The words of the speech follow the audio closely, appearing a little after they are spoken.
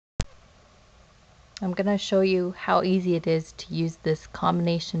I'm going to show you how easy it is to use this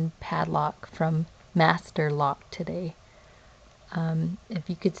combination padlock from Master Lock today. If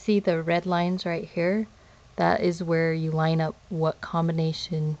you could see the red lines right here, that is where you line up what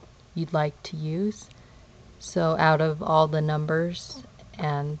combination you'd like to use. So out of all the numbers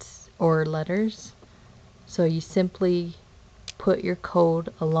and or letters, so you simply put your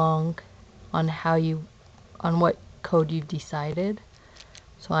code along on what code you've decided.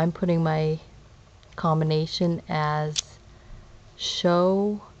 So I'm putting my combination as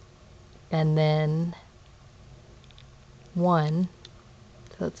show and then 1.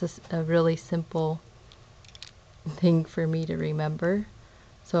 So it's a really simple thing for me to remember.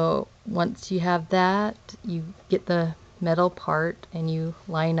 So once you have that, you get the metal part and you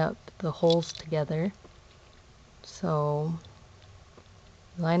line up the holes together. So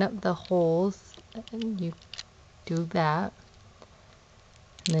line up the holes and you do that,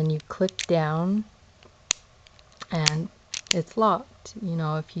 and then you click down and it's locked. You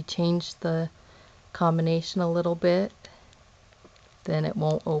know, if you change the combination a little bit, then it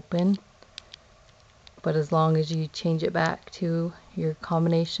won't open. But as long as you change it back to your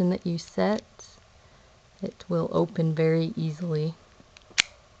combination that you set, it will open very easily.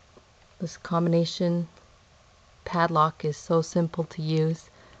 This combination padlock is so simple to use,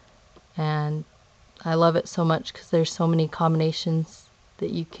 and I love it so much because there's so many combinations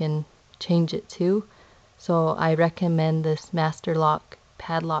that you can change it to. So I recommend this Master Lock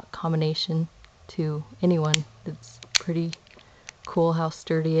padlock combination to anyone. It's pretty cool how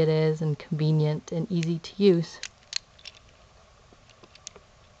sturdy it is and convenient and easy to use.